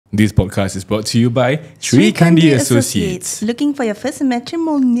This podcast is brought to you by Sri Kandi Associates. Looking for your first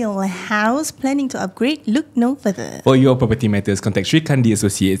matrimonial house, planning to upgrade? Look no further. For your property matters, contact Sri Kandi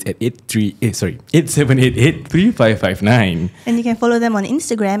Associates at 8788-3559. And you can follow them on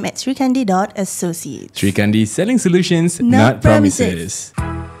Instagram at srikandi.associates. Sri Kandi, selling solutions, Not not promises.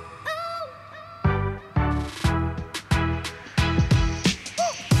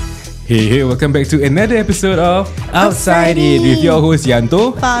 Hey, welcome back to another episode of Outside It with your host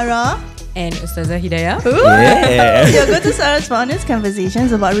Yanto Farah and Ustazah Hidayah. Yeah. Your go-to source for honest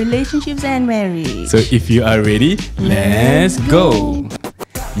conversations about relationships and marriage. So if you are ready, let's go.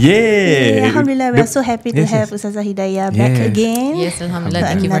 Yeah. Alhamdulillah, we are so happy to have Ustazah Hidayah back again. Yes,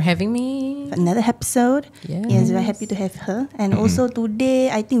 Alhamdulillah. Thank you for having me. Another episode. Yes, we are happy to have her. And also today,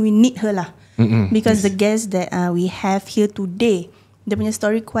 I think we need her lah. Because the guest that we have here today, dia punya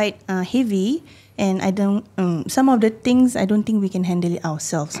story quite heavy, and I don't some of the things I don't think we can handle it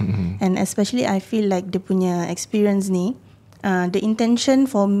ourselves. And especially I feel like dia punya experience ni, the intention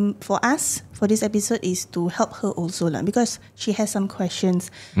for us for this episode is to help her also lah, because she has some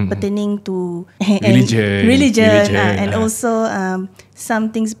questions pertaining to religion and also some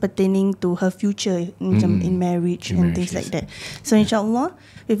things pertaining to her future in marriage and things like that. So insyaAllah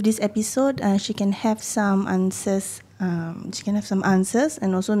with this episode she can have some answers.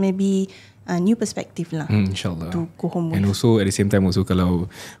 And also maybe a new perspective lah. InsyaAllah. To go home with. And also at the same time also, kalau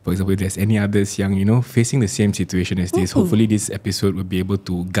for example there's any others yang facing the same situation as this, hopefully this episode will be able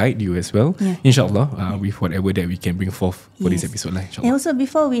to guide you as well. InsyaAllah with whatever that we can bring forth for this episode lah. And also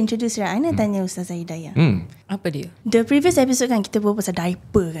before we introduce her, I nak tanya Ustazah Hidayah. Apa dia? The previous episode kan kita berbual pasal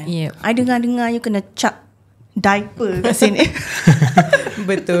diaper kan. I dengar you kena cap diaper kat sini.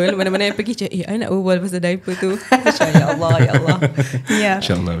 Betul. Mana-mana yang pergi I nak berbual pasal diaper tu. Ya Allah, ya Allah. Yeah.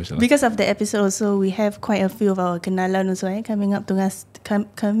 InsyaAllah. Because of the episode also, we have quite a few of our kenalan also coming up to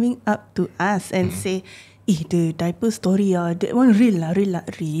us and say, the diaper story that one real.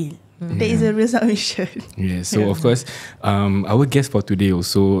 That is a real submission. Yeah, so of course our guest for today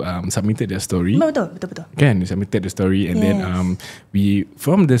also submitted their story. Betul. Kan, they submitted the story, and then we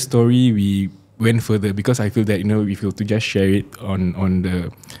from the story we went further, because I feel that if you to just share it on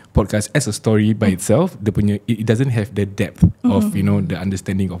the podcast as a story by itself, it doesn't have the depth of the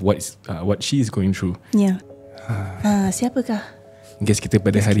understanding of what she is going through. Siapakah guest kita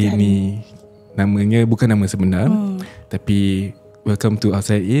pada hari ini? Namanya bukan nama sebenar, tapi welcome to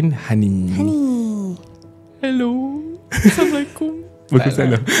Outside In, Hani. Hello. Assalamualaikum.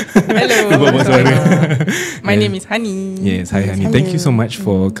 Hello. My name is Hani. Yes, hi Hani. Thank you so much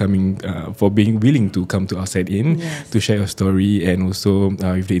for coming, for being willing to come to Outside In to share your story, and also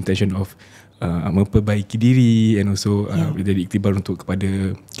with the intention of memperbaiki diri, and also menjadi iktibar untuk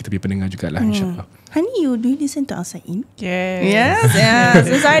kepada kita punya pendengar jugalah, insyaAllah. Hani, do you listen to Outside In? Yes.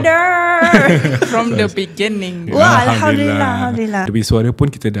 Outsider. From the beginning. Wah, Alhamdulillah. Tapi suara pun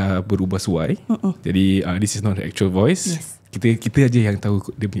kita dah berubah suai. Jadi this is not the actual voice. Kita aja yang tahu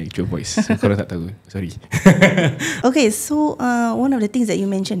dia punya actual voice. So, kalau tak tahu, sorry. Okay, so one of the things that you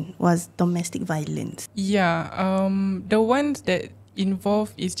mentioned was domestic violence. Yeah, the ones that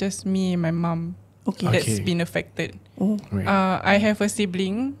involved is just me and my mum. That's been affected. Right. I have a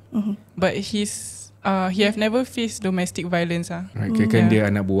sibling, but he have never faced domestic violence. Right, kan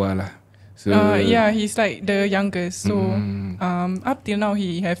dia anak buah lah. So he's like the youngest. So up till now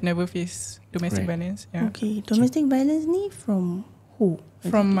he have never faced domestic violence. Okay, domestic violence ni from who?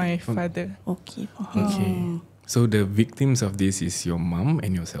 From my father. Okay. So the victims of this is your mum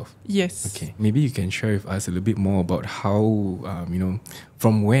and yourself? Yes. Okay, maybe you can share with us a little bit more about how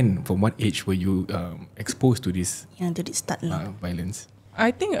from what age were you exposed to this violence?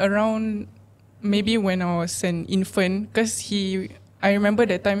 I think around maybe when I was an infant, because I remember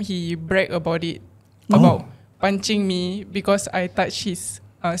that time he bragged about it, about punching me because I touched his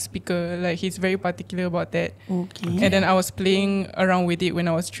speaker. Like, he's very particular about that. And then I was playing around with it when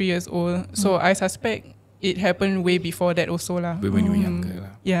I was 3 years old. So I suspect it happened way before that also lah. When you were younger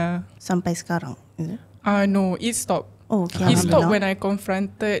lah. Yeah. Sampai sekarang, is it? No, it stopped. It stopped when I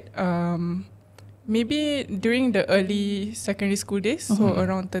confronted maybe during the early secondary school days, so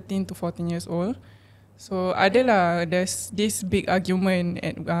around 13 to 14 years old. So there's this big argument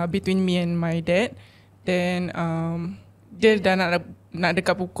between me and my dad. Then dia dah nak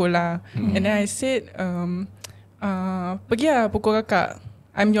dekat pukul lah. And then I said, pergi lah pukul kakak.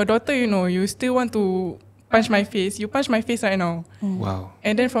 I'm your daughter, you still want to punch my face. You punch my face right now. Wow.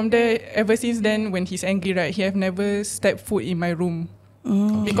 And then from there, ever since then, when he's angry, right, he have never stepped foot in my room.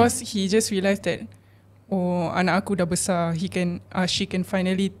 Because he just realised that, anak aku dah besar. She can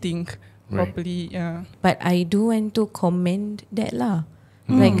finally think properly. Yeah. But I do want to comment that lah.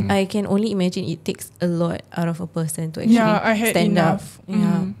 Like I can only imagine it takes a lot out of a person to actually I had stand enough.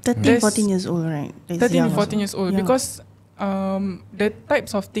 up. 13, 14 years old, right? 13, 14 years old. Because the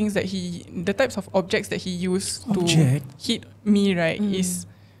types of objects that he used to hit me, right, is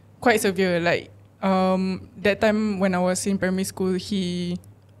quite severe. Like that time when I was in primary school,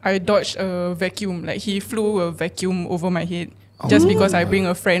 I dodged a vacuum. Like he flew a vacuum over my head just because I bring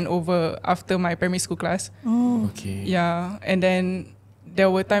a friend over after my primary school class. Okay. Yeah, and then there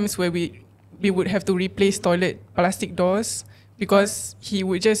were times where we would have to replace toilet plastic doors because he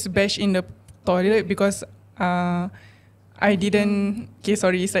would just bash in the toilet because I didn't. Okay,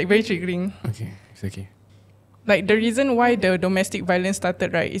 sorry, it's like very triggering. Okay, it's okay. Like the reason why the domestic violence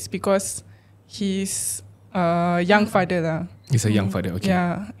started, right, is because he's young father lah. He's a young father, okay.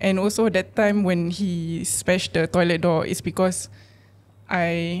 Yeah, and also that time when he smashed the toilet door is because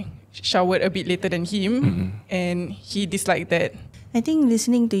I showered a bit later than him, and he disliked that. I think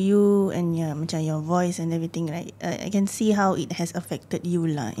listening to you and macam your voice and everything, right? I can see how it has affected you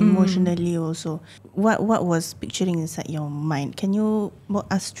lah, emotionally also. What was picturing inside your mind? Can you walk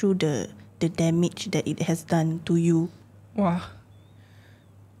us through the damage that it has done to you? Wow.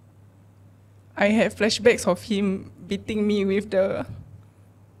 I had flashbacks of him beating me with the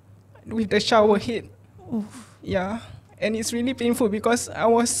shower head. Oof. Yeah. And it's really painful because I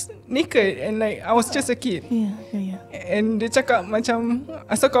was naked and like I was just a kid. Yeah. And dia cakap macam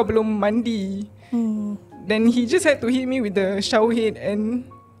asal kau belum mandi. Then he just had to hit me with the shower head, and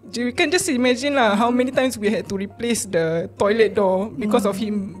you can just imagine lah how many times we had to replace the toilet door because of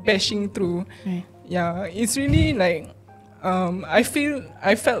him bashing through. Right. Yeah, it's really like I felt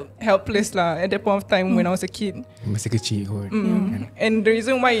helpless lah at that point of time when I was a kid. Masih kecil kot. And the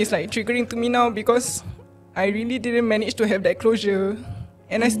reason why it's like triggering to me now because I really didn't manage to have that closure,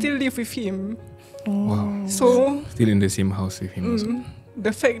 and I still live with him. Wow. So still in the same house with him also.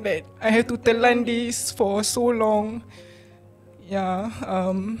 The fact that I have to telan this for so long,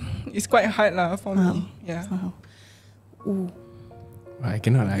 it's quite hard lah for me. Yeah. I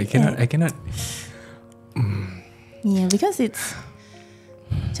cannot. Yeah, because it's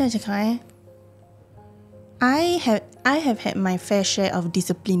I have had my fair share of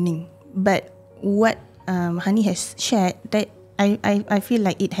disciplining, but what Hani has shared, that I feel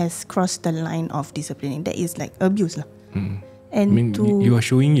like it has crossed the line of disciplining. That is like abuse lah. And I mean, you are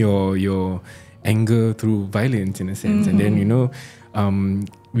showing your anger through violence in a sense, and then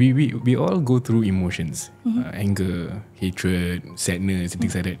we all go through emotions, anger, hatred, sadness, and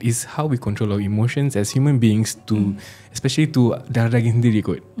things like that. Is how we control our emotions as human beings to, especially to darah daging sendiri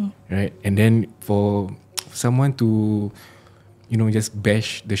kot, right? And then for someone to just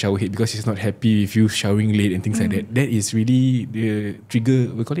bash the shower head because he's not happy with you showering late and things like that. That is really the trigger.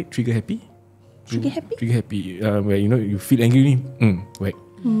 We call it trigger happy. Trigger happy. Where you feel angry. Right.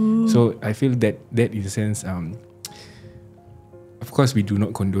 So I feel that in a sense, of course, we do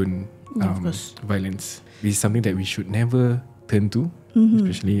not condone violence. This is something that we should never turn to.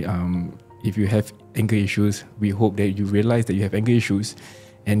 Especially if you have anger issues. We hope that you realize that you have anger issues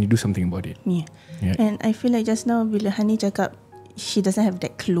and you do something about it. Yeah. And I feel like just now bila Hani cakap she doesn't have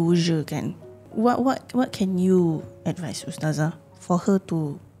that closure kan. What can you advise Ustazah for her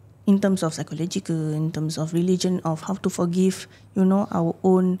to, in terms of psychological, in terms of religion, of how to forgive, our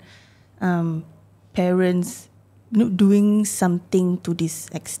own parents doing something to this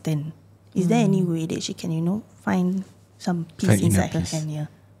extent? Is there any way that she can, find some peace inside her hand? Yeah.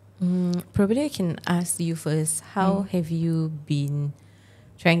 Probably I can ask you first. How have you been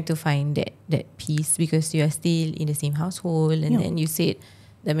trying to find that peace, because you are still in the same household, and then you said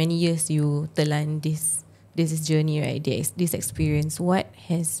that many years you telan this journey, right? This experience. What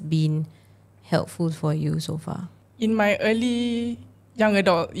has been helpful for you so far? In my early young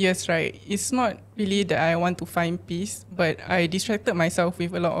adult years, right, it's not really that I want to find peace, but I distracted myself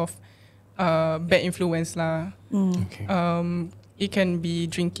with a lot of bad influence lah. Okay. It can be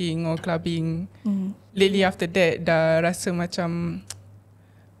drinking or clubbing. Lately after that, dah rasa macam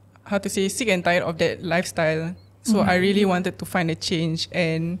sick and tired of that lifestyle. So I really wanted to find a change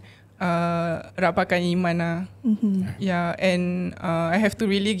and rapatkan iman lah. Yeah, and I have to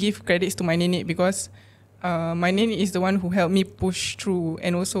really give credits to my nenek because my nenek is the one who helped me push through,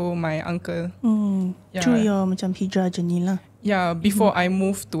 and also my uncle. Through your macam hijrah journey lah. Yeah, before I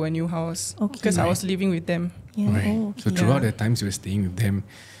moved to a new house, because I was living with them. Yeah. Right. So throughout the times you were staying with them,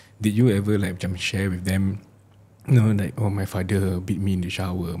 did you ever like macam share with them, like, oh, my father beat me in the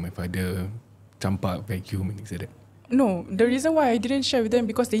shower, my father campak vacuum and things like that? No, the reason why I didn't share with them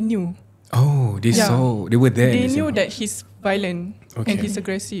because they knew. Oh, they saw, they were there. They knew that he's violent and he's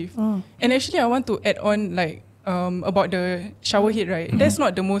aggressive. And actually I want to add on, like, about the shower head, right? That's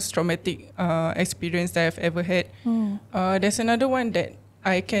not the most traumatic experience that I've ever had. There's another one that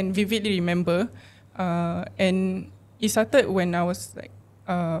I can vividly remember, and it started when I was like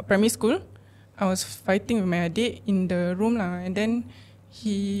primary school. I was fighting with my adik in the room lah, and then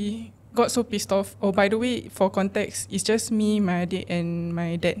he got so pissed off. Oh, by the way, for context, it's just me, my adik, and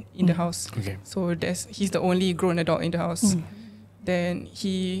my dad in the house. Okay. So he's the only grown adult in the house. Then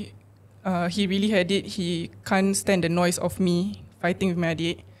he really had it. He can't stand the noise of me fighting with my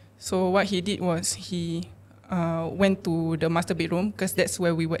adik. So what he did was he went to the master bedroom because that's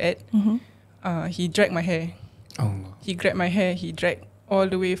where we were at. He dragged my hair. Oh. He grabbed my hair. He dragged all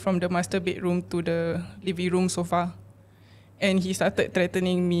the way from the master bedroom to the living room sofa. And he started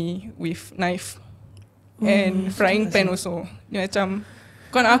threatening me with knife and frying pan also. Dia macam,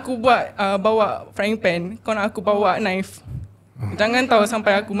 kau nak aku bawa frying pan, kau nak aku bawa knife. Jangan tahu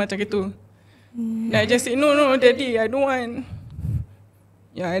sampai aku macam gitu. And I just said, no, daddy, I don't want.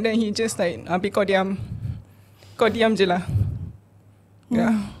 Yeah, and then he just like, Abi kau diam je lah.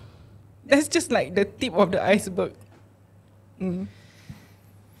 Yeah. That's just like the tip of the iceberg.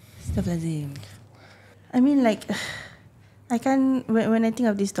 Astaghfirullahaladzim. I mean, like, I can't, when I think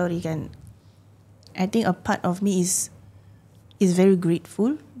of this story, I think a part of me is very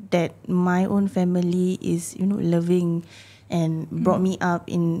grateful that my own family is, loving and brought me up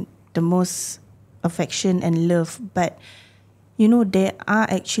in the most affection and love. But there are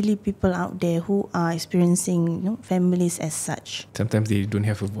actually people out there who are experiencing families as such. Sometimes they don't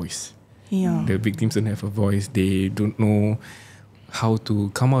have a voice. Yeah. The victims don't have a voice. They don't know how to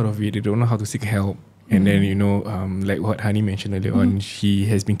come out of it. They don't know how to seek help. And then, like what Hani mentioned earlier on, she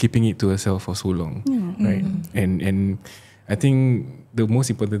has been keeping it to herself for so long, right? And I think the most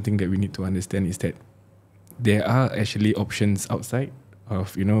important thing that we need to understand is that there are actually options outside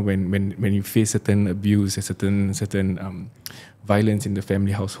of, when you face certain abuse, certain violence in the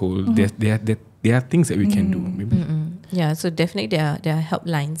family household, there are things that we can do. Maybe. Yeah, so definitely there are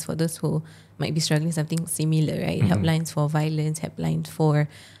helplines for those who might be struggling something similar, right? Helplines for violence, helplines for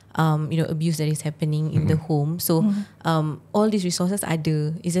abuse that is happening in the home. So all these resources are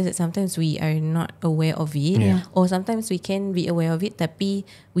there. It's just that sometimes we are not aware of it, or sometimes we can be aware of it, tapi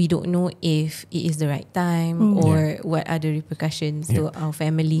we don't know if it is the right time or what are the repercussions to our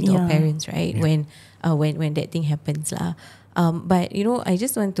family, to our parents, right? When that thing happens lah. But I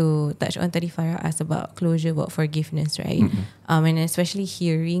just want to touch on tadi Farah asked about closure, about forgiveness, right? And especially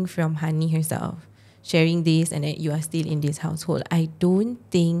hearing from Hani herself, sharing this, and that you are still in this household. I don't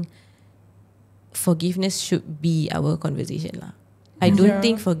think forgiveness should be our conversation lah. I don't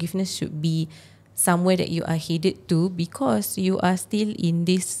think forgiveness should be somewhere that you are headed to, because you are still in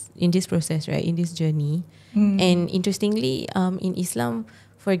this process, right? In this journey. And interestingly, in Islam,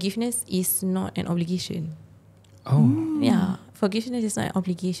 forgiveness is not an obligation. Yeah, forgiveness is not an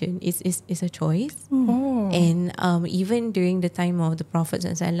obligation. It's a choice. And even during the time of the Prophet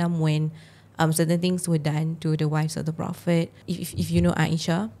ﷺ, when certain things were done to the wives of the Prophet, if you know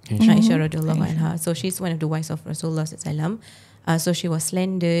Aisha radiallahu anha, so she's one of the wives of Rasulullah ﷺ. So she was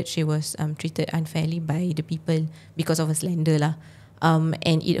slandered, she was treated unfairly by the people because of her slander lah.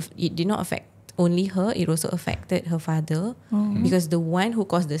 And it did not affect only her, it also affected her father, because the one who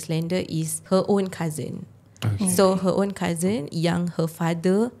caused the slander is her own cousin. So her own cousin, yang her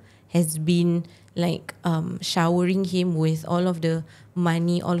father has been like showering him with all of the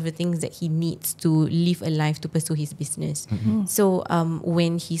money, all of the things that he needs to live a life, to pursue his business. So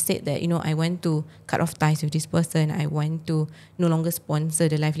when he said that, I want to cut off ties with this person, I want to no longer sponsor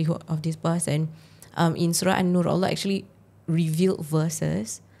the livelihood of this person, in Surah An-Nur, Allah actually revealed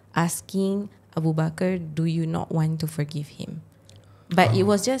verses asking Abu Bakr, do you not want to forgive him? But it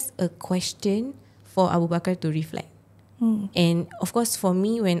was just a question for Abu Bakr to reflect. And of course, for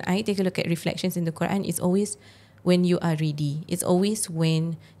me, when I take a look at reflections in the Quran, it's always when you are ready. It's always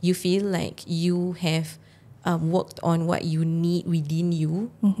when you feel like you have worked on what you need within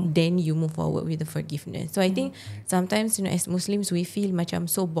you, then you move forward with the forgiveness. So I think sometimes, as Muslims, we feel macam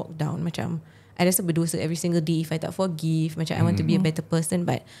so bogged down. Macam, I rasa berdosa every single day if I tak forgive. Macam I want to be a better person,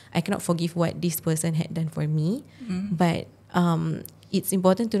 but I cannot forgive what this person had done for me. But it's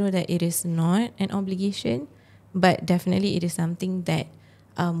important to know that it is not an obligation, but definitely it is something that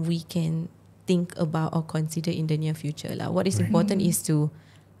we can think about or consider in the near future lah. What is important is to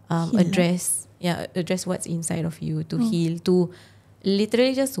address what's inside of you, to heal, to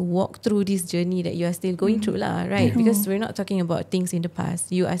literally just walk through this journey that you are still going through lah, right? Because we're not talking about things in the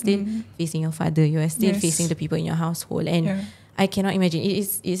past. You are still facing your father, you are still facing the people in your household, and I cannot imagine,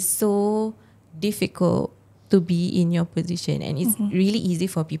 it's so difficult to be in your position, and it's really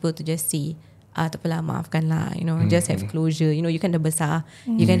easy for people to just say, tak apalah, maafkan lah, you know, just have closure. You know, you kan dah besar,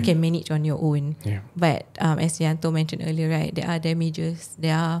 you can manage on your own. But as Yanto mentioned earlier, right, there are damages,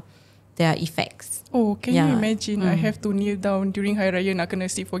 there are effects. Oh, can you imagine? I have to kneel down during Hari Raya nak kena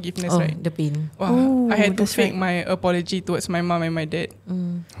seek forgiveness, right? The pain. Wow, I had to fake my apology towards my mom and my dad.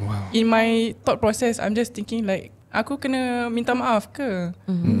 Wow. In my thought process, I'm just thinking like, aku kena minta maaf ke?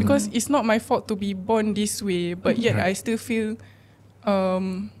 Because it's not my fault to be born this way, but yet I still feel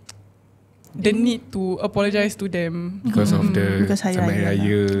the need to apologize to them because of the Hari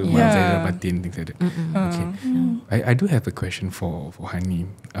Raya, Mazal Batin, things like that. Okay. I do have a question for Hani.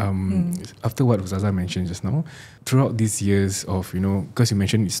 After what Ustazah mentioned just now, throughout these years of, you know, because you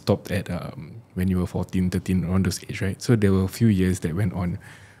mentioned you stopped at when you were 14, 13, around those age, right? So there were a few years that went on.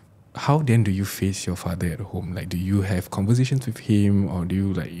 How then do you face your father at home? Like, do you have conversations with him, or do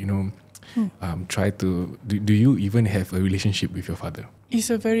you, like, you know, try to do you even have a relationship with your father? It's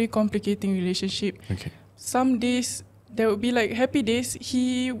a very complicating relationship. Okay. Some days there would be like happy days.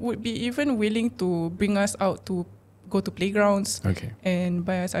 He would be even willing to bring us out to go to playgrounds, and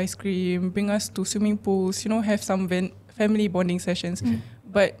buy us ice cream, bring us to swimming pools, you know, have some family bonding sessions.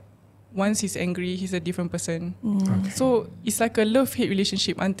 But once he's angry, he's a different person. So it's like a love-hate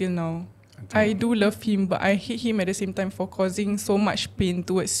relationship until now. I do love him, but I hate him at the same time for causing so much pain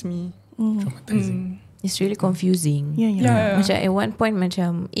towards me. Traumatizing. It's really confusing. Yeah. Macam at one point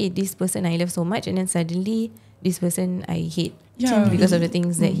macam, this person I love so much, and then suddenly this person I hate because of the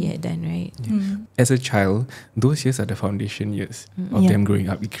things that he had done, right? As a child, those years are the foundation years of them growing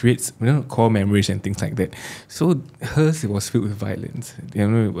up. It creates, you know, core memories and things like that. So hers was filled with violence, you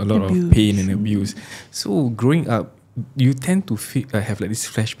know, a lot of pain and abuse. So growing up, you tend to have like these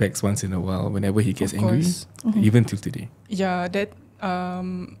flashbacks once in a while whenever he gets angry, even till today. Yeah, that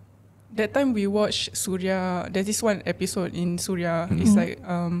time we watched Surya. There's this one episode in Surya. It's like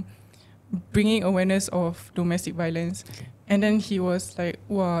bringing awareness of domestic violence. And then he was like,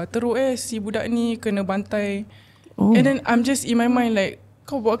 wah, teruk si budak ni kena bantai. And then I'm just in my mind like,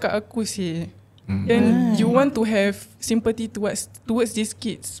 kau buat kat aku sih. Then you want to have sympathy towards these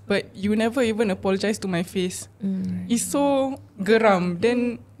kids, but you never even apologize to my face. It's so geram.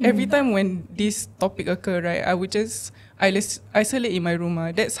 Then every time when this topic occur, right, I would just isolate in my room.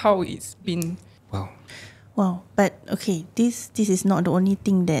 That's how it's been. Wow, but okay, this is not the only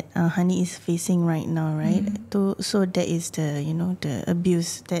thing that Hani is facing right now, right? So that is the, you know, the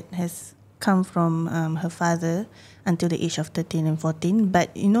abuse that has come from her father until the age of 13 and 14,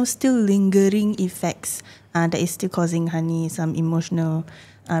 but, you know, still lingering effects that is still causing Hani some emotional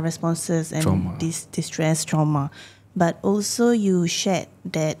responses and distress, trauma. But also you shared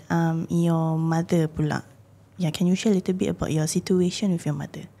that your mother pula. Yeah, can you share a little bit about your situation with your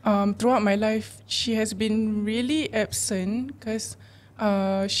mother? Throughout my life, she has been really absent because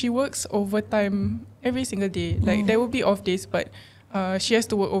she works overtime every single day. Like, there will be off days, but she has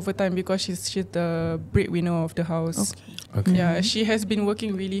to work overtime because she's the breadwinner of the house. Okay. Yeah, she has been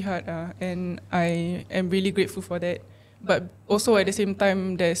working really hard, and I am really grateful for that. But also at the same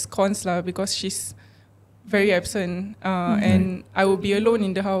time, there's cons because she's very absent, and I will be alone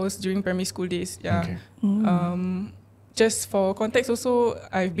in the house during primary school days. Yeah. Just for context also,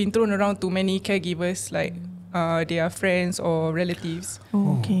 I've been thrown around to many caregivers, like they are friends or relatives.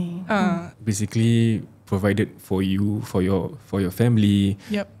 Basically provided for you, for your family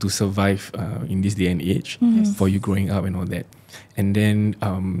to survive in this day and age, for you growing up and all that. And then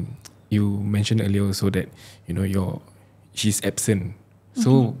you mentioned earlier also that, you know, she's absent.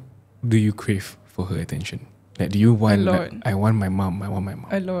 So do you crave for her attention? Like, do you want, like, I want my mom?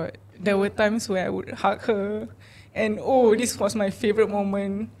 A lot. There were times where I would hug her, and this was my favorite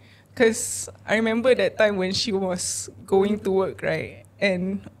moment, because I remember that time when she was going to work, right?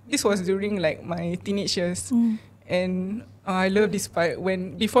 And this was during like my teenage years, and I love this part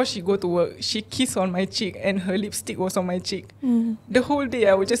when before she go to work, she kissed on my cheek and her lipstick was on my cheek. The whole day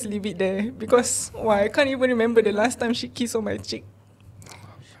I would just leave it there because I can't even remember the last time she kissed on my cheek.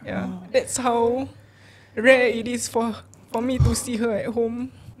 Yeah, that's how rare it is for me to see her at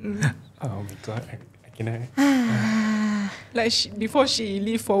home. Oh my God, I cannot. Like before she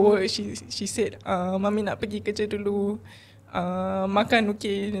leave for work, she said, Mami nak pergi kerja dulu, makan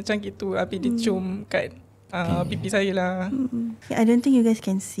okay, macam gitu. Habis dia cium kat pipi saya lah. I don't think you guys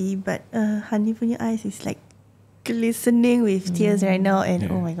can see, but Hani punya eyes is like glistening with tears right now, and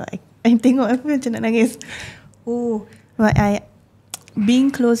oh my God, I tengok aku macam nak nangis. But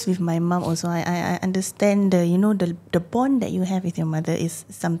being close with my mom also, I understand the bond that you have with your mother is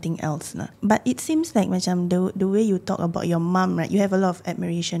something else lah. But it seems like macam the way you talk about your mom, right? You have a lot of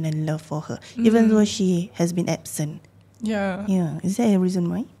admiration and love for her, even though she has been absent. Yeah. Is there a reason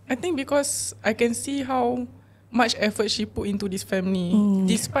why? I think because I can see how much effort she put into this family,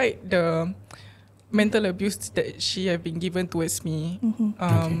 despite the mental abuse that she have been given towards me.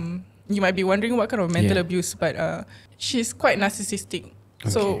 You might be wondering what kind of mental abuse, but she's quite narcissistic.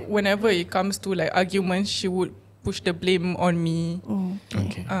 So whenever it comes to like arguments, she would push the blame on me.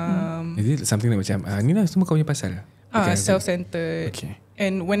 Is it something that macam ni lah semua kau punya pasal? Self-centered.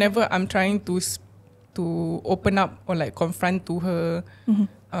 And whenever I'm trying to open up or like confront to her,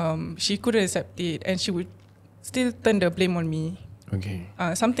 she couldn't accept it, and she would still turn the blame on me.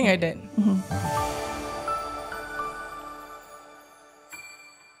 Something like that.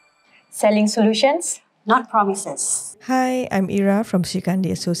 Selling solutions, not promises. Hi, I'm Ira from Sri Kandi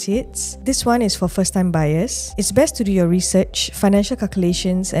Associates. This one is for first-time buyers. It's best to do your research, financial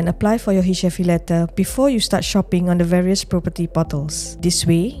calculations, and apply for your HFE letter before you start shopping on the various property portals. This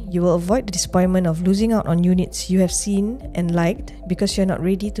way, you will avoid the disappointment of losing out on units you have seen and liked because you're not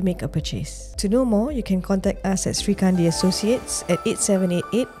ready to make a purchase. To know more, you can contact us at Sri Kandi Associates at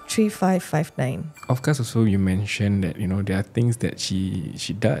 8788-3559. Of course, also you mentioned that there are things that she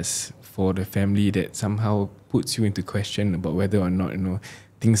does for the family that somehow puts you into question about whether or not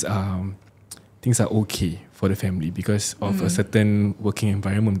things are okay for the family because of a certain working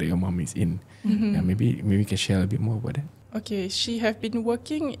environment that your mom is in. Maybe you can share a bit more about that. Okay, she have been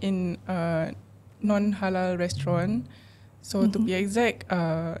working in a non-halal restaurant. So to be exact,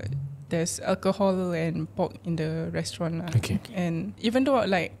 there's alcohol and pork in the restaurant. And even though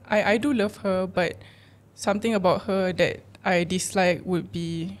like I do love her, but something about her that I dislike would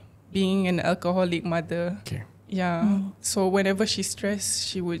be being an alcoholic mother. So whenever she's stressed,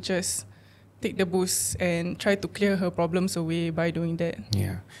 she would just take the booze and try to clear her problems away by doing that.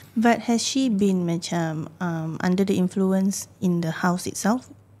 But has she been under the influence in the house itself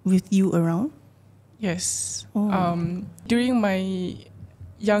with you around? Yes. During my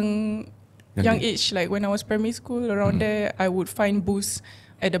young age, like when I was primary school, around there, I would find booze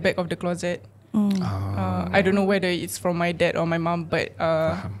at the back of the closet. I don't know whether it's from my dad or my mum, but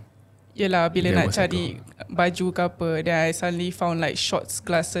yelah, bila nak cari baju ke apa, then I suddenly found like shots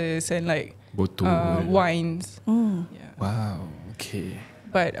glasses and like wines. Wow, okay.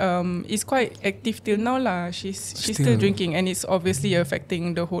 But it's quite active till now lah. She's still drinking, and it's obviously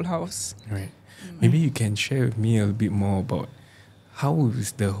affecting the whole house. Right. Maybe you can share with me a bit more about how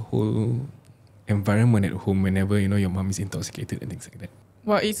is the whole environment at home whenever your mom is intoxicated and things like that.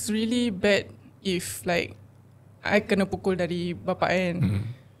 Well, it's really bad if like I kena pukul dari bapa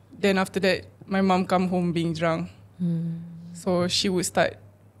kan. Then after that, my mom come home being drunk. So she would start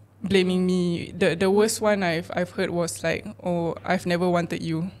blaming me. The worst one I've heard was like, oh, I've never wanted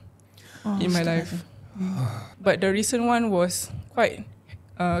you in my life. But the recent one was quite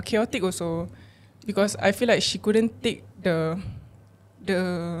chaotic also, because I feel like she couldn't take the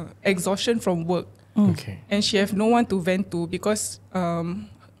exhaustion from work. And she have no one to vent to because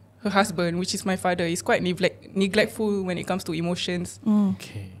her husband, which is my father, is quite neglectful when it comes to emotions.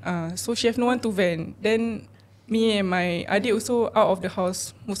 So she have no one to vent. Then me and my adik also out of the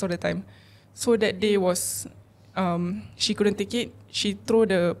house most of the time. So that day was, she couldn't take it. She threw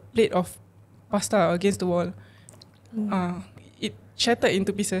the plate of pasta against the wall. It shattered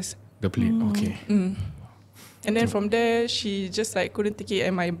into pieces. The plate, okay. And then from there, she just like couldn't take it.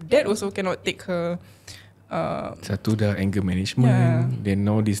 And my dad also cannot take her. Satu dah anger management, then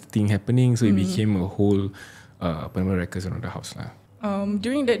now this thing happening, so it became a whole ruckus around the house lah.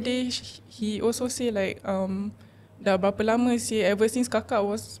 During that day, he also say like, dah berapa lama sih, ever since kakak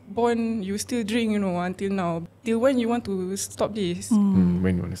was born, you still drink, until now. Till when you want to stop this?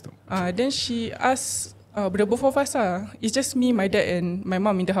 When you want to stop? Then she asked the both of us it's just me, my dad and my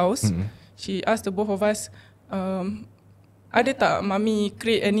mom in the house. She asked the both of us, ada tak mummy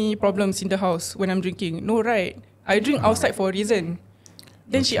create any problems in the house when I'm drinking? No, right? I drink outside for a reason.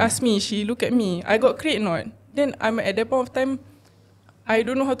 Then she asked me, she look at me, I got create not? Then I'm at that point of time, I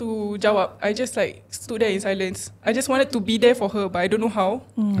don't know how to jawab. I just like stood there in silence. I just wanted to be there for her, but I don't know how.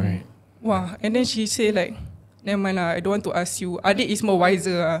 Right. Wah, and then she say like, never mind lah, I don't want to ask you. Adik is more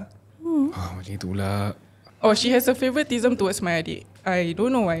wiser Macam itulah. Oh, she has a favoritism towards my adik. I don't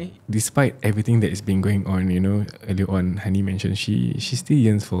know why. Despite everything that is been going on, earlier on, Hani mentioned she still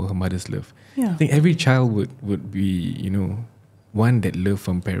yearns for her mother's love. I think every child would be, one that love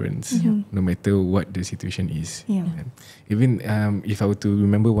from parents, no matter what the situation is. Even if I were to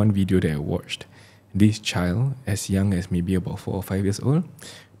remember one video that I watched, this child, as young as maybe about 4 or 5 years old,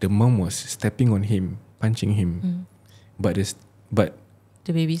 the mom was stepping on him, punching him, but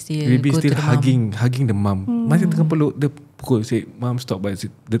the baby still hugging the mom. Masih tengah peluk, dia pukul, say, mom stop, but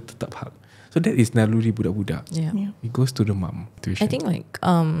dia tetap hug. So that is naluri budak-budak. Yeah. It goes to the mum tuition. I think like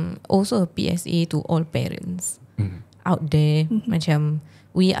also a PSA to all parents out there. Macam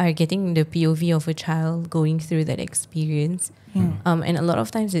we are getting the POV of a child going through that experience. And a lot of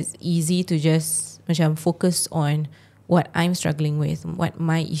times it's easy to just macam focus on what I'm struggling with, what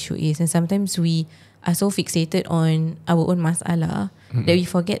my issue is. And sometimes we are so fixated on our own masalah that we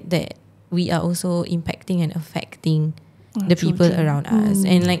forget that we are also impacting and affecting the people around us.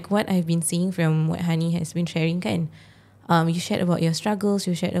 And like what I've been seeing from what Hani has been sharing kan, you shared about your struggles,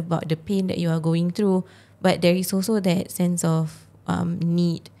 you shared about the pain that you are going through, but there is also that sense of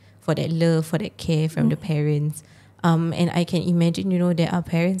need for that love, for that care from the parents. And I can imagine, there are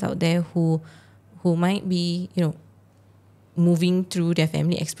parents out there who might be, moving through their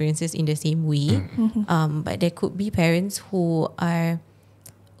family experiences in the same way. But there could be parents who are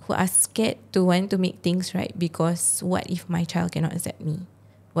scared to want to make things right because what if my child cannot accept me?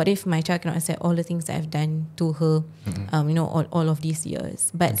 What if my child cannot accept all the things that I've done to her, all of these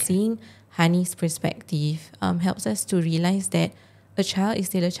years? But seeing Hani's perspective helps us to realize that a child is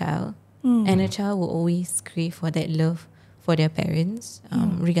still a child, and a child will always crave for that love for their parents,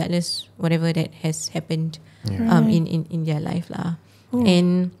 regardless whatever that has happened in their life lah.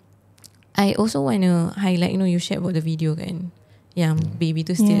 And I also want to highlight, you shared about the video kan, yang baby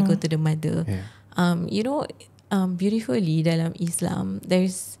to still go to the mother. Beautifully dalam Islam,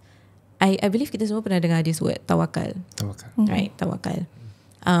 there's I believe kita semua pernah dengar this word tawakal. Right, tawakal.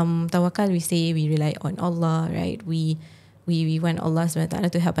 Tawakal, we say we rely on Allah, right? We want Allah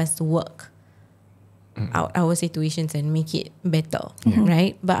SWT to help us to work out our situations and make it better,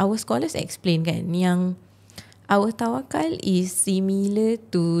 right? But our scholars explain kan, yang our tawakal is similar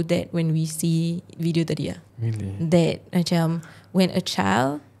to that when we see video tadi. Really? That macam when a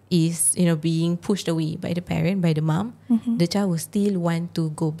child is being pushed away by the parent, by the mom, the child will still want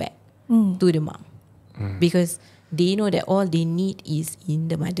to go back to the mom because they know that all they need is in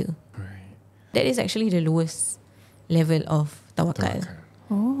the mother. Right. That is actually the lowest level of tawakal.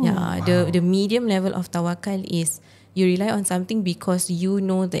 The medium level of tawakal is you rely on something because you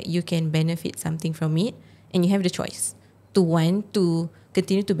know that you can benefit something from it, and you have the choice to want to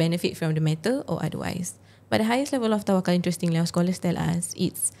continue to benefit from the matter or otherwise. But the highest level of tawakal, interestingly, our scholars tell us,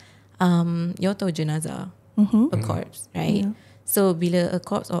 it's you tahu jenazah, a corpse, right? So bila a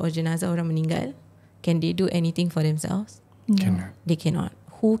corpse or a jenazah orang meninggal, can they do anything for themselves? Cannot. They cannot.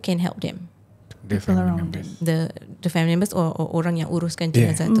 Who can help them? The family members. The family members or orang yang uruskan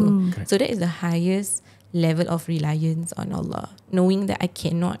jenazah tu. So that is the highest level of reliance on Allah, knowing that I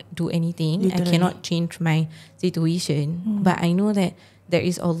cannot do anything, literally. I cannot change my situation, but I know that there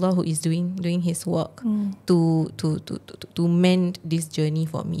is Allah who is doing His work to mend this journey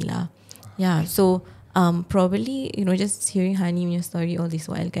for me lah. Yeah, so probably just hearing Hani your story all this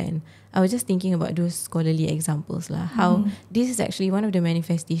while kan, I was just thinking about those scholarly examples lah, how this is actually one of the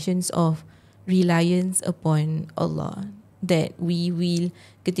manifestations of reliance upon Allah, that we will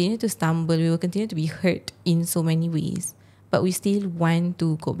continue to stumble, we will continue to be hurt in so many ways, but we still want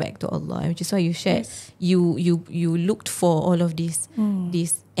to go back to Allah, which is why you shared, you looked for all of these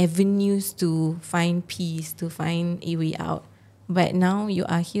avenues to find peace, to find a way out. But now you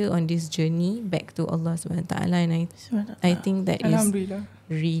are here on this journey back to Allah SWT, and I think that is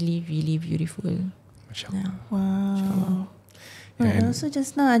really, really beautiful. MashaAllah. Wow. And also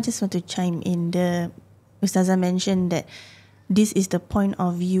just now, I just want to chime in. The Ustazah mentioned that this is the point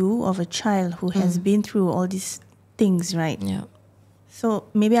of view of a child who has been through all these things, right? Yeah. So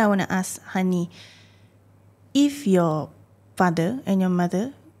maybe I want to ask Hani, if your father and your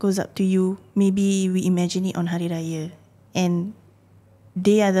mother goes up to you, maybe we imagine it on Hari Raya, and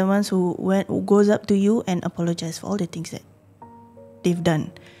they are the ones who goes up to you and apologize for all the things that they've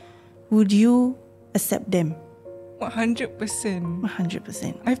done, would you accept them? 100%.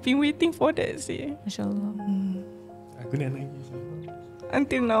 100%. I've been waiting for that, see. MashaAllah. Aku nak nangis.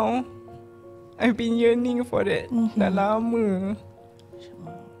 Until now, I've been yearning for that. Dah lama.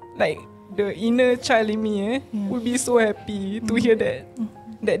 Like the inner child in me would be so happy to hear that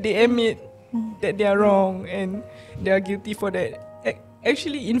they admit that they are wrong and they are guilty for that.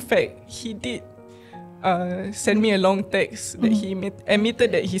 Actually, in fact, he did send me a long text that he admitted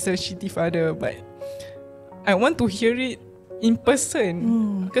that he's a shitty father, but I want to hear it in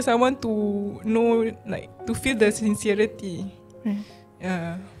person because I want to know, like, to feel the sincerity.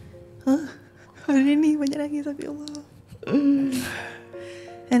 Yeah. Hari ni banyak lagi, tapi Allah.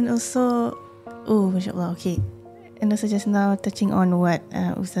 And also, MasyaAllah, okay. And also just now touching on what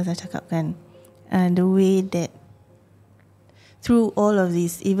Ustazah cakapkan, the way that through all of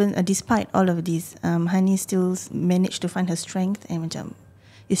this, even despite all of this, Hani still managed to find her strength and macam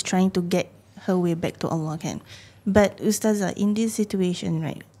is trying to get her way back to Allah kan. But Ustazah, in this situation,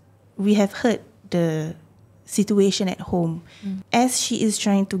 right, we have heard the situation at home. As she is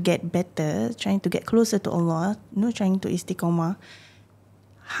trying to get better, trying to get closer to Allah, trying to istiqomah,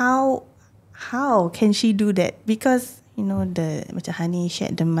 how can she do that? Because the macam Hani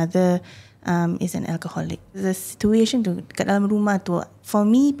shared, the mother is an alcoholic. The situation tu kat dalam rumah tu, for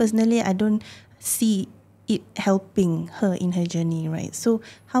me personally, I don't see it helping her in her journey, right? So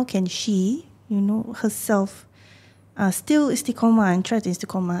how can she, herself still istiqomah and try to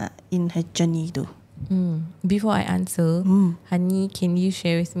istiqomah in her journey tu? Before I answer, Hani, can you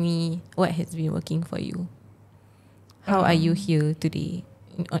share with me what has been working for you? How are you here today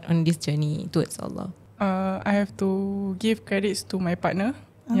on this journey towards Allah? I have to give credits to my partner.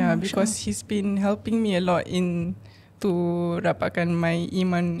 Because he's been helping me a lot in to dapatkan my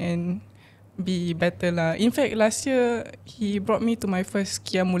iman and be better lah. In fact, last year he brought me to my first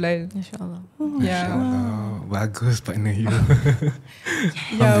Qiyamul Lail. InsyaAllah. InsyaAllah. Bagus partner you.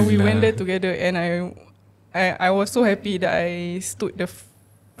 We went there together, and I was so happy that I stood the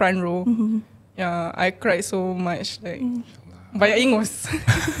front row. I cried so much, like banyak ingus.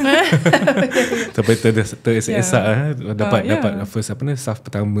 Sampai tersesak dapat first staff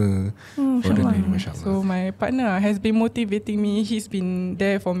pertama. Masya-Allah. So my partner has been motivating me. He's been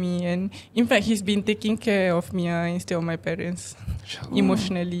there for me, and in fact he's been taking care of me instead of my parents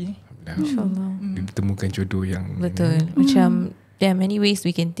emotionally. InsyaAllah. Ditemukan jodoh yang betul. Macam there are many ways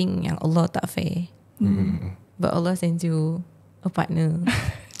we can think yang Allah tak fair. But Allah sends you a partner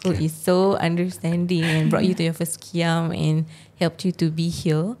who is so understanding and brought you to your first qiyam and helped you to be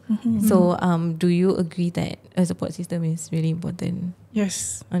here. So do you agree that a support system is really important?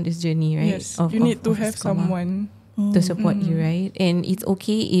 Yes. On this journey, right? Yes. You need to have someone to support you, right? And it's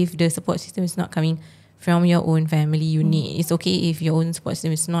okay if the support system is not coming from your own family unit. It's okay if your own support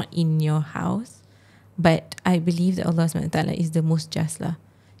system is not in your house. But I believe that Allah SWT is the most just lah.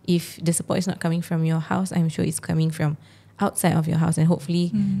 If the support is not coming from your house, I'm sure it's coming from outside of your house and hopefully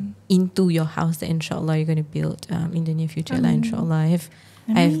into your house that insyaAllah you're going to build in the near future lah, insyaAllah. I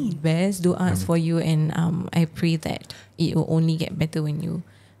have best du'as for you, and I pray that it will only get better when you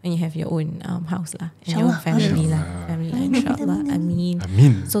have your own house lah and your own family lah, insyaAllah. Ameen.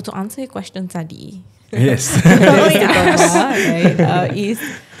 So to answer your question tadi, yes,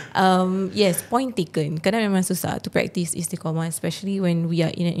 yes, point taken. Kadang memang susah to practice istiqamah, especially when we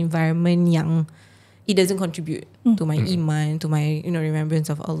are in an environment yang it doesn't contribute to my iman, to my remembrance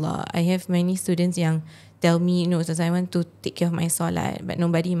of Allah. I have many students yang tell me, Ustazah, I want to take care of my solat, but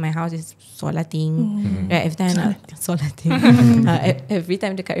nobody in my house is solating. Right? Every time I nak solating. Every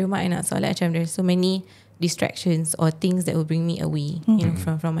time dekat rumah I nak solat, macam there's so many distractions or things that will bring me away,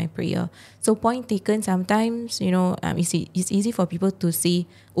 from my prayer. So point taken, sometimes, it's easy for people to say,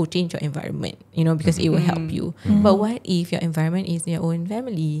 oh, change your environment, because it will help you. But what if your environment is your own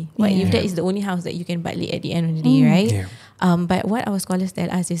family? What if that is the only house that you can balik at the end of the day, right? But what our scholars tell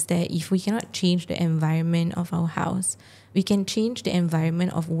us is that if we cannot change the environment of our house, we can change the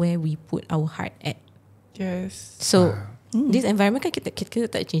environment of where we put our heart at. Yes. So this environment kan kita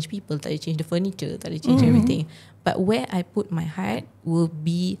tak change people, tak change the furniture, tak change everything. But where I put my heart will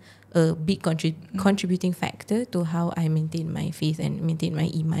be a big contributing factor to how I maintain my faith and maintain my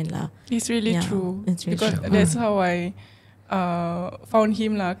iman lah. It's really true. It's really because true. That's how I found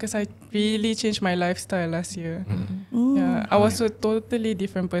him lah, because I really changed my lifestyle last year. I was a totally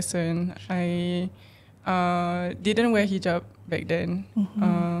different person. I didn't wear hijab back then.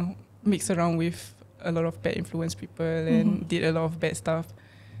 Mixed around with a lot of bad influence people and did a lot of bad stuff.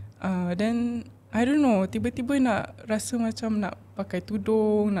 Then I don't know, tiba-tiba nak rasa macam nak pakai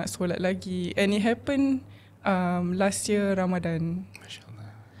tudung, nak solat lagi, and it happened last year Ramadan.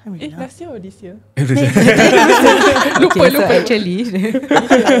 Last year or this year? lupa actually.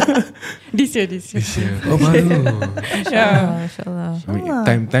 This year. Oh, baru. Yeah.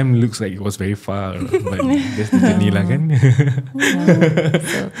 InsyaAllah. Time looks like it was very far, but that's the journey lah kan.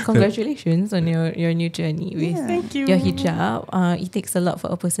 So congratulations on your new journey with Thank you. your hijab. It takes a lot for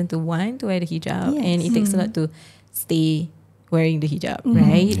a person to want to wear the hijab, and it takes a lot to stay wearing the hijab,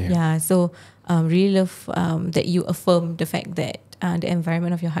 right? So really love that you affirm the fact that the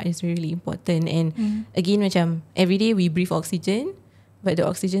environment of your heart is really important. And again, macam every day we breathe oxygen, but the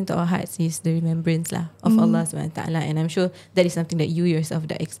oxygen to our hearts is the remembrance lah of Allah SWT. And I'm sure that is something that you yourself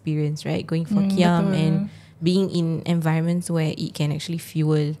that experience, right? Going for qiyam and being in environments where it can actually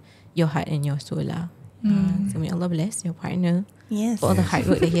fuel your heart and your soul lah. So may Allah bless your partner for all the hard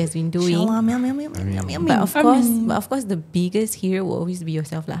work that he has been doing. But of course, the biggest hero will always be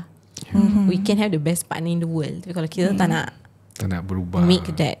yourself lah. We can have the best partner in the world, tapi kalau kita tak nak nak berubah, make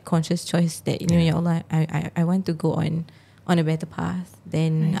that conscious choice that ya Allah, I want to go on a better path,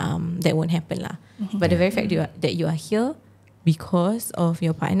 then that won't happen lah. But the very fact that you are here because of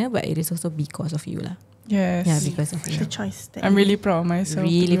your partner, but it is also because of you lah. Yes. Yeah, because of you. The choice. I'm really proud of myself.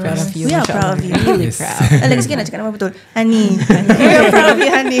 Really proud of you. We are proud of you. Really proud. Lagi sikit nak cakap nama betul. Hani. We are proud of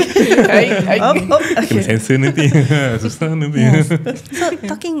you, Hani. Okay. Sensor nanti. Susah nanti. So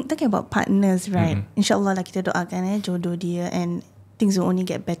talking about partners, right? InsyaAllah lah kita doakan jodoh dia, and things will only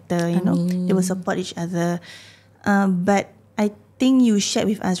get better. You know, they will support each other. But I think you shared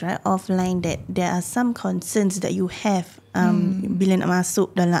with us, right, offline, that there are some concerns that you have bila nak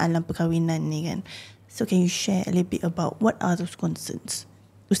masuk dalam alam perkahwinan ni kan. So can you share a little bit about what are those concerns?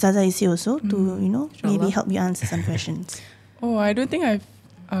 Ustazah is here also to, you know, maybe help you answer some questions. Oh, I don't think I've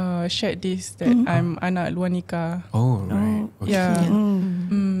shared this, that I'm Anak Luar Nikah. Oh, right. Okay.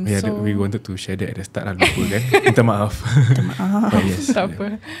 Yeah. So we wanted to share that at the start lah, lupa kan. Minta maaf. But yes. Tak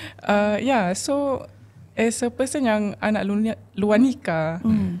apa. Yeah, so as a person yang anak luar nikah,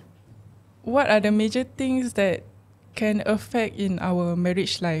 what are the major things that can affect in our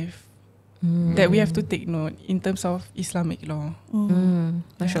marriage life that we have to take note in terms of Islamic law?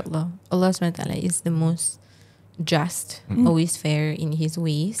 MashaAllah. Allah SWT is the most just, always fair in his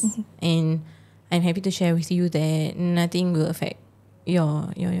ways. And I'm happy to share with you that nothing will affect your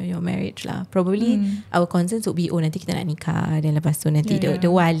marriage lah. Probably our concerns would be, nanti kita nak nikah, dan lepas tu nanti the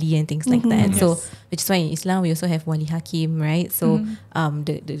wali and things like that. So which is why in Islam we also have wali hakim, right? So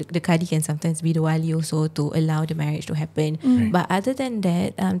the qadi can sometimes be the wali also to allow the marriage to happen. But other than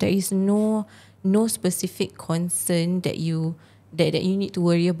that, there is no specific concern that you need to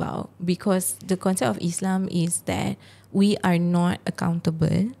worry about, because the concept of Islam is that we are not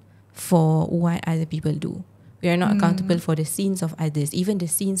accountable for what other people do. We are not accountable for the sins of others, even the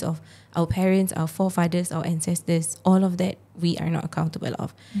sins of our parents, our forefathers, our ancestors. All of that we are not accountable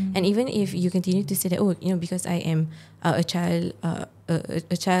of. And even if you continue to say that, because I am a child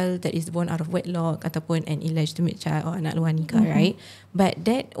that is born out of wedlock, ataupun an illegitimate child or anak luar nikah, right? But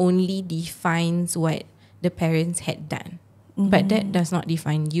that only defines what the parents had done. But that does not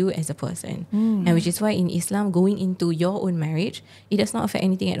define you as a person. And which is why in Islam, going into your own marriage, it does not affect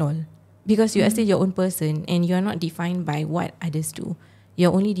anything at all. Because you are still your own person, and you are not defined by what others do. You're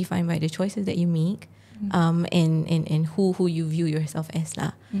only defined by the choices that you make, and who you view yourself as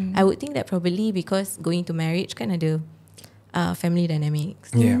lah. I would think that probably because going to marriage kan ada family dynamics,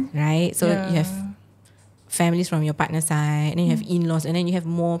 right? So you have families from your partner side, and then you have in-laws, and then you have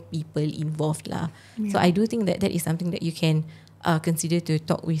more people involved lah. So I do think that is something that you can consider to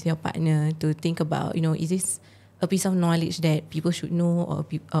talk with your partner, to think about, is this a piece of knowledge that people should know,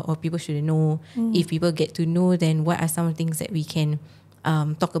 or people shouldn't know? If people get to know, then what are some of the things that we can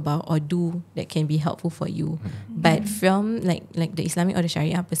talk about or do that can be helpful for you? But from like the Islamic or the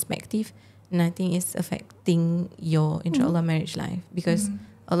Sharia perspective, nothing is affecting your InsyaAllah marriage life, because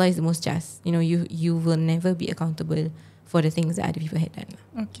Allah is the most just. You will never be accountable for the things that other people had done.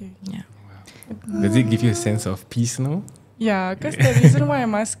 Okay. Yeah. Does it give you a sense of peace now? Yeah, because the reason why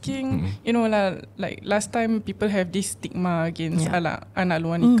I'm asking, like last time people have this stigma against anak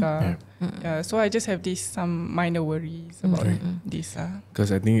luar nikah. Yeah, so I just have some minor worries about this. Because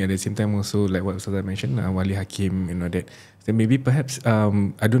I think at the same time also, like what Ustazah mentioned, wali hakim, that. So maybe perhaps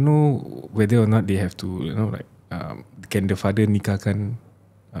I don't know whether or not they have to, can the father nikahkan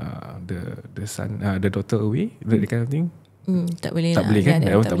the son, the daughter away, that kind of thing. Tak boleh tak boleh kan?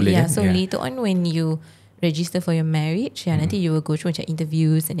 Tak boleh kan? So later on when you register for your marriage, nanti you will go through macam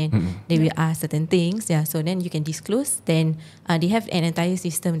interviews, and then they will ask certain things, so then you can disclose. Then they have an entire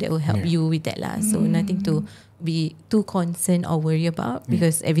system that will help you with that lah. So nothing to be too concerned or worry about,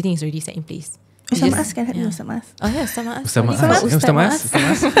 because everything is already set in place. Ustaz Mas can help you, Ustaz Mas. Oh yeah, Ustaz Mas. Ustaz Mas,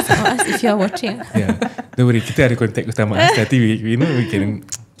 if you are watching. Don't worry, kita ada contact Ustaz Mas. Nanti we can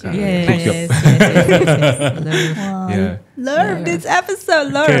Yes. Love this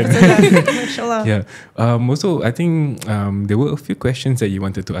episode. Yeah. Also, I think there were a few questions that you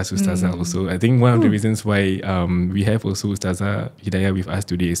wanted to ask Ustazah also. I think one of the reasons why we have also Ustazah Hidayah with us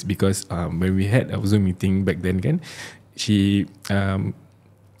today is because when we had our Zoom meeting back then, kan, she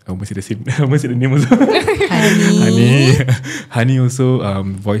masih the name also. Hani also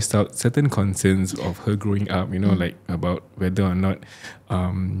voiced out certain concerns of her growing up, like about whether or not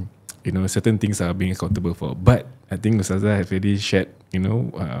certain things are being accountable for. But I think Ustazah has already shared,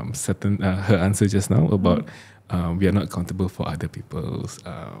 certain her answer just now about we are not accountable for other people's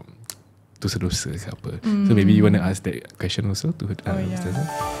dosa-dosa ke apa. So maybe you want to ask that question also to Ustazah.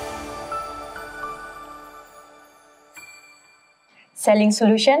 Selling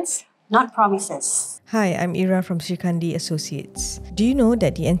solutions, not promises. Hi, I'm Ira from Sri Kandi Associates. Do you know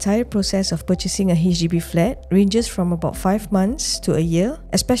that the entire process of purchasing a HDB flat ranges from about 5 months to a year?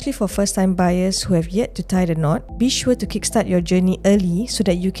 Especially for first-time buyers who have yet to tie the knot, be sure to kickstart your journey early so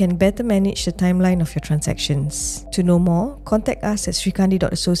that you can better manage the timeline of your transactions. To know more, contact us at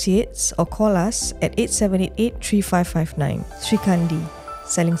srikandi.associates or call us at 8788-3559. Sri Kandi,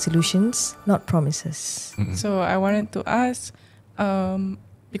 selling solutions, not promises. So I wanted to ask,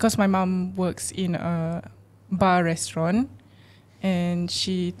 because my mom works in a bar restaurant and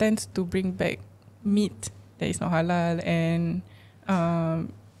she tends to bring back meat that is not halal, and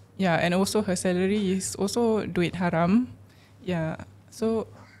and also her salary is also duit haram.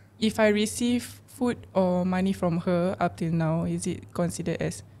 So if I receive food or money from her up till now, is it considered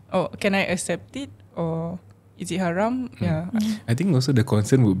as, can I accept it or is it haram? I think also the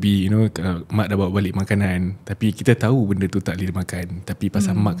concern would be, mak dah bawa balik makanan tapi kita tahu benda tu tak boleh makan, tapi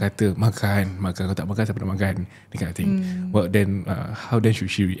pasal mak kata makan, kau tak makan siapa nak makan, that kind of thing. Well then how then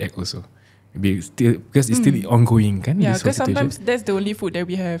should she react also? Maybe still, because it's still ongoing kan? Yeah, because sometimes that's the only food that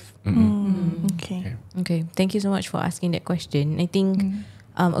we have. Okay, thank you so much for asking that question. I think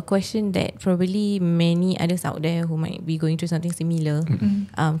a question that probably many others out there who might be going through something similar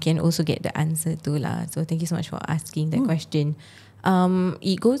can also get the answer to lah. So thank you so much for asking that question.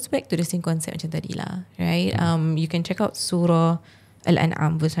 It goes back to the same concept macam tadi lah, right? You can check out Surah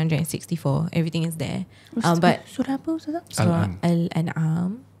Al-An'am verse 164. Everything is there. But Surah apa Ustazah? Surah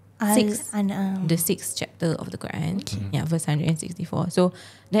Al-An'am, Al-An'am, the 6th chapter of the Quran, verse 164. So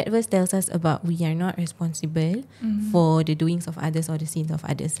that verse tells us about we are not responsible for the doings of others or the sins of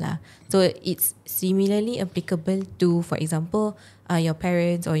others lah. So it's similarly applicable to, for example, your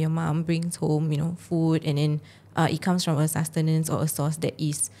parents or your mom brings home, food, and then it comes from a sustenance or a source that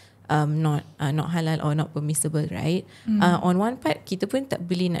is not halal or not permissible, right? On one part, kita pun tak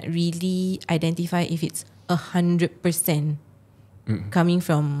boleh nak really identify if it's 100% coming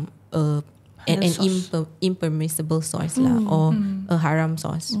from an impermissible source lah, or a haram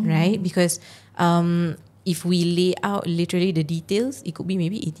source, right? Because if we lay out literally the details, it could be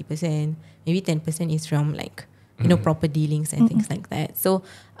maybe 80%, maybe 10% is from like proper dealings and things like that. So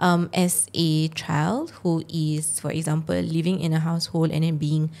as a child who is, for example, living in a household and then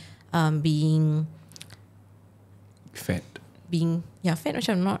being fed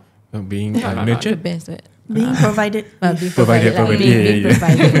macam not being not nurtured, the best word. being provided. Being provided,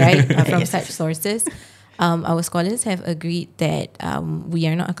 right, from such sources. Our scholars have agreed that we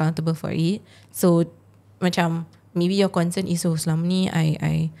are not accountable for it. So macam maybe your concern is, selama ni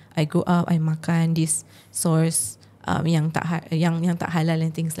I grow up, I makan this source yang tak halal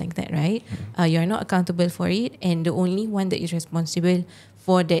and things like that, right? You are not accountable for it, and the only one that is responsible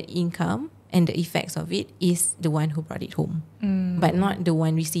for that income and the effects of it is the one who brought it home, but not the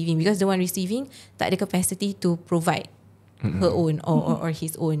one receiving, because the one receiving tak ada capacity to provide her own or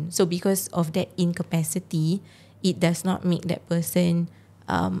his own. So because of that incapacity, it does not make that person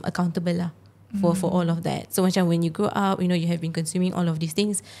accountable lah for all of that. So macam when you grow up, you have been consuming all of these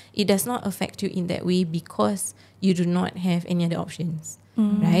things, it does not affect you in that way because you do not have any other options,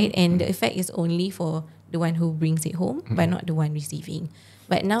 right? And the effect is only for the one who brings it home, but not the one receiving.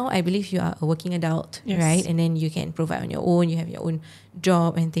 But now I believe you are a working adult, right? And then you can provide on your own, you have your own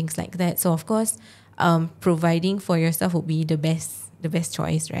job and things like that. So of course, providing for yourself would be the best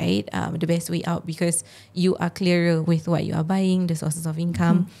choice, right? The best way out, because you are clearer with what you are buying, the sources of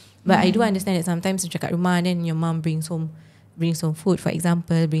income. But I do understand that sometimes you kat rumah, then your mom brings home food, for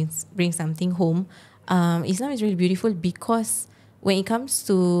example, brings something home. Islam is really beautiful because when it comes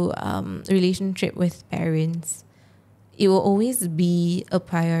to relationship with parents, it will always be a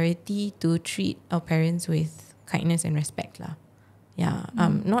priority to treat our parents with kindness and respect lah.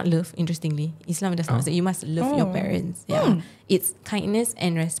 Not love, interestingly. Islam does not say you must love your parents. It's kindness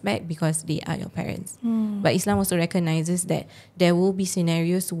and respect because they are your parents. But Islam also recognizes that there will be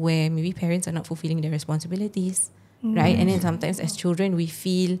scenarios where maybe parents are not fulfilling their responsibilities, right? And then sometimes as children we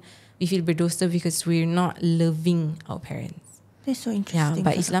feel berdosa because we're not loving our parents. That's so interesting.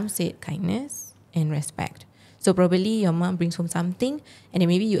 But Islam said kindness and respect. So probably your mom brings home something and then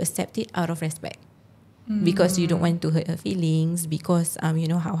maybe you accept it out of respect. Because you don't want to hurt her feelings, because you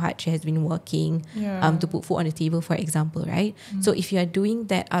know how hard she has been working to put food on the table, for example, right? So if you are doing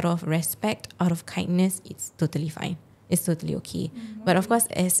that out of respect, out of kindness, it's totally fine. it's totally okay. But of course,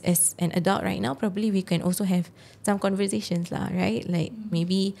 as an adult right now, probably we can also have some conversations lah, right? Like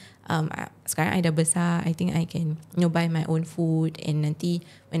maybe sekarang I dah besar, I think I can buy my own food, and nanti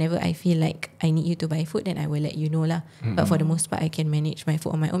whenever I feel like I need you to buy food, then I will let you know lah. But for the most part, I can manage my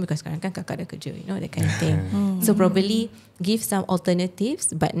food on my own because sekarang kan kakak dah kerja, that kind of thing. So probably give some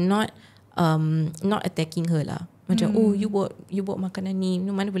alternatives, but not attacking her lah. Macam you buat makanan ni,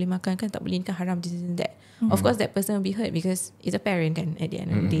 mana boleh makan kan, tak boleh ni kan haram, this and that. Of course that person will be hurt because it's a parent kan at the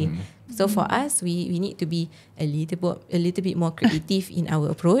end of the day. So for us, we need to be a little bit more creative in our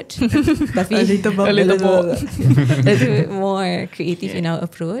approach. Tapi a little bit more creative in our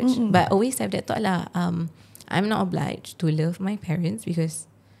approach. But always have that thought lah, I'm not obliged to love my parents because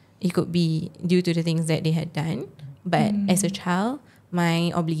it could be due to the things that they had done. But as a child,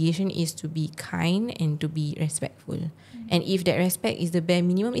 my obligation is to be kind and to be respectful. And if that respect is the bare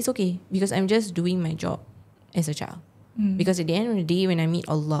minimum, it's okay because I'm just doing my job as a child. Because at the end of the day, when I meet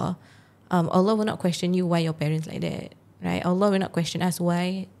Allah, Allah will not question you why your parents like that, right? Allah will not question us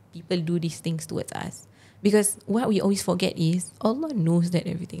why people do these things towards us. Because what we always forget is Allah knows that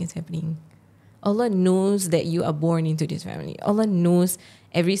everything is happening. Allah knows that you are born into this family. Allah knows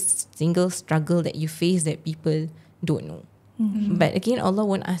every single struggle that you face that people don't know. But again, Allah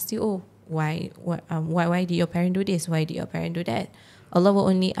won't ask you, why did your parent do this? Why did your parent do that? Allah will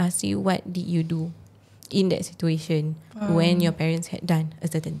only ask you, what did you do in that situation when your parents had done a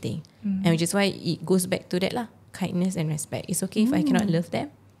certain thing? And which is why it goes back to that lah, kindness and respect. It's okay if I cannot love them,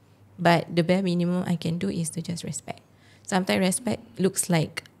 but the bare minimum I can do is to just respect. Sometimes respect looks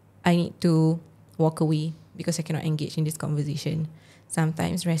like I need to walk away because I cannot engage in this conversation.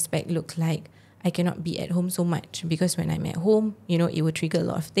 Sometimes respect looks like I cannot be at home so much because when I'm at home, it will trigger a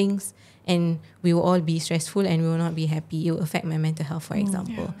lot of things and we will all be stressful and we will not be happy. It will affect my mental health, for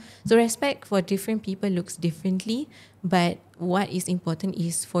example. So respect for different people looks differently, but what is important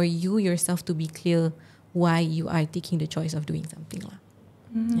is for you yourself to be clear why you are taking the choice of doing something lah.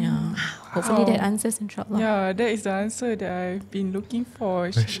 Yeah. Hopefully that answers, insyaAllah. Yeah, that is the answer that I've been looking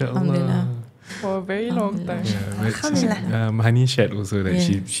for. Alhamdulillah. For a very long time. Yeah, Hani shared also that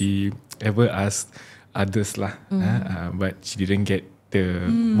she ever asked others lah, but she didn't get the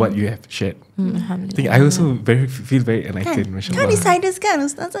what you have shared. I think I also feel very enlightened. Kan deciders kan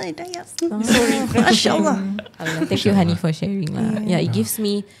Ustazah Hidayah. MasyaAllah. Thank you Hani for sharing lah. Yeah, it gives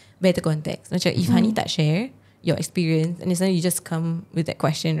me better context. Macam if Hani tak share your experience and then you just come with that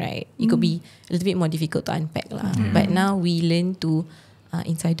question, right? It could be a little bit more difficult to unpack lah. But now we learn to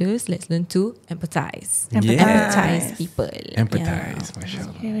insiders, let's learn to empathize. Empathize people. Empathize,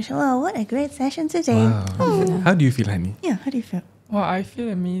 mashallah. Okay, mashallah, what a great session today. Wow. How do you feel, Hani? Yeah, how do you feel? Well, I feel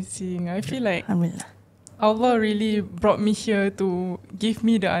amazing. I feel like Alhamdulillah. Allah really brought me here to give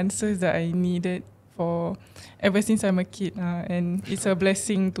me the answers that I needed for ever since I'm a kid. And it's a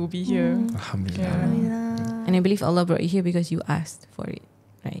blessing to be here. Alhamdulillah. Alhamdulillah. And I believe Allah brought you here because you asked for it,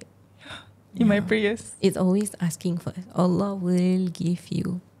 right? In my prayers. It's always asking first. Allah will give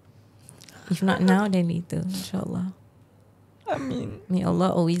you. If not now, then later, insyaAllah. Ameen. May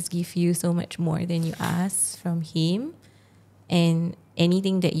Allah always give you so much more than you ask from Him. And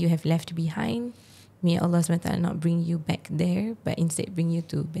anything that you have left behind, may Allah SWT not bring you back there, but instead bring you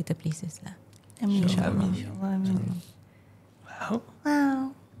to better places lah. Ameen. Inshallah.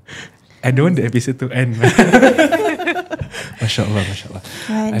 Wow. I don't want the episode to end. Mashallah, mashallah.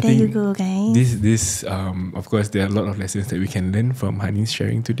 Right, I there you think go, guys. This of course, there are a lot of lessons that we can learn from Hani's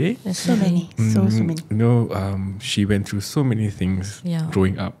sharing today. So many. So many. She went through so many things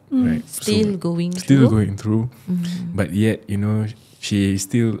growing up, right? Still going through. But yet, she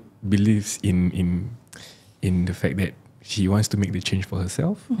still believes in the fact that she wants to make the change for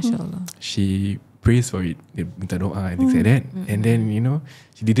herself. Mashallah. She prays for it, minta doa and things like that. And then,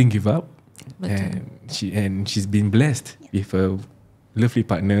 she didn't give up. Betul. And she's been blessed with a lovely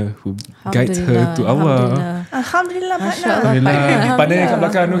partner who guides her to Allah. Alhamdulillah, partner. Alhamdulillah. Partner kat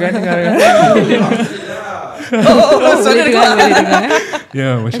belakang tu kan. Boleh dengar.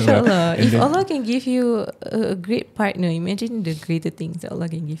 Yeah, mashallah. If Allah can give you a great partner, imagine the greater things that Allah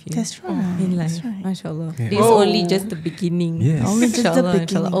can give you. That's right. In life. That's right. MashaAllah. Yeah. This is only just the beginning. Yes. Only just the Inshallah,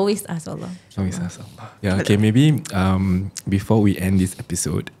 beginning. inshallah. Always ask Allah. Always ask Allah. Yeah, okay, maybe before we end this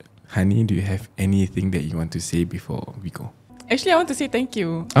episode, Hani, do you have anything that you want to say before we go? Actually, I want to say thank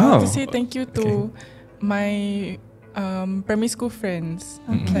you. I want to say thank you to my primary school friends.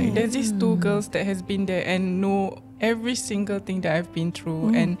 Like there's these two girls that has been there and know every single thing that I've been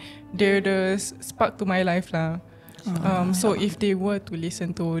through, and they're the spark to my life lah. So if they were to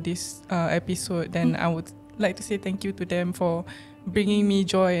listen to this episode, then I would like to say thank you to them for bringing me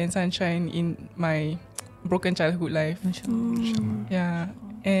joy and sunshine in my broken childhood life. Yeah,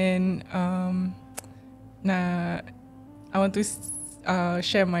 and I want to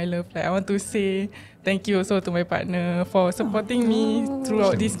share my love. Like, I want to say thank you also to my partner for supporting me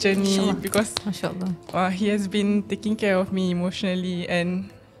throughout this journey, because he has been taking care of me emotionally, and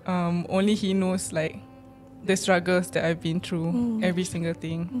only he knows like the struggles that I've been through, every single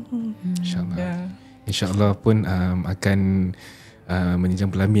thing. InsyaAllah. Yeah. InsyaAllah pun akan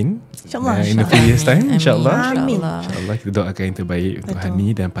menjenjang pelamin in a InsyaAllah. few years time. InsyaAllah. Amin. InsyaAllah kita doakan yang terbaik untuk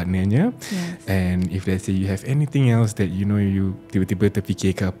Hani dan partnernya. And if let's say you have anything else that you tiba-tiba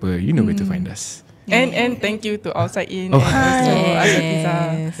terfikir ke apa, you know where to find us. And thank you to OUTSIDEIN and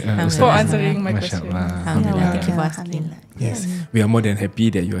also Azatiza for answering my question. Alhamdulillah. Thank you for asking. Yes, we are more than happy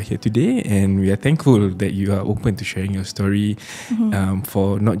that you are here today, and we are thankful that you are open to sharing your story,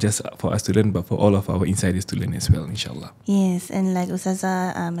 for not just for us to learn, but for all of our insiders to learn as well, insyaAllah. Yes, and like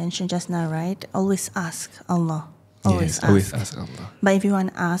Ustazah mentioned just now, right? Always ask Allah. Always ask Allah. But if you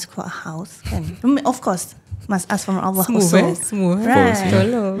want to ask for a house, then of course must ask from Allah Smooth, also. smooth. Right.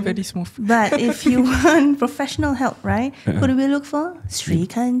 Very smooth. But if you want professional help, right? Who do we look for? Sri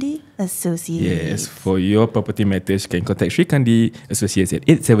Kandi Associates. Yes, for your property matters, you can contact Sri Kandi Associates at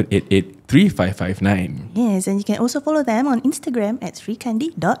 8788-3559. Yes, and you can also follow them on Instagram at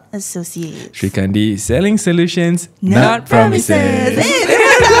srikandi.associates. Sri Kandi, selling solutions, Not promises.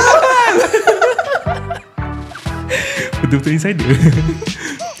 Betul-betul insider.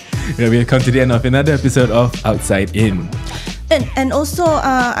 We have come to the end of another episode of Outside In. And also,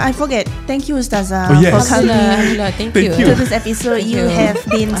 I forget. Thank you, Ustazah, Oh, yes. for coming Alhamdulillah, thank you. to this episode. You have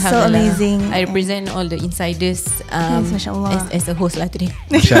been so amazing. I represent all the insiders mashallah. as a host lah today.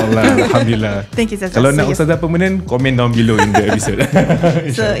 InsyaAllah. Alhamdulillah. Thank you, Ustazah. Kalau nak So, Ustazah permanent, comment down below in the episode.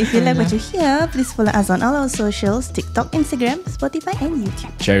 So if you like what you hear, please follow us on all our socials, TikTok, Instagram, Spotify and YouTube.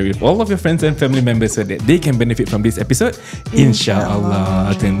 Share it with all of your friends and family members so that they can benefit from this episode.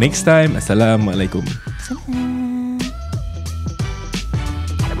 InsyaAllah. Till next time. Assalamualaikum. Salam.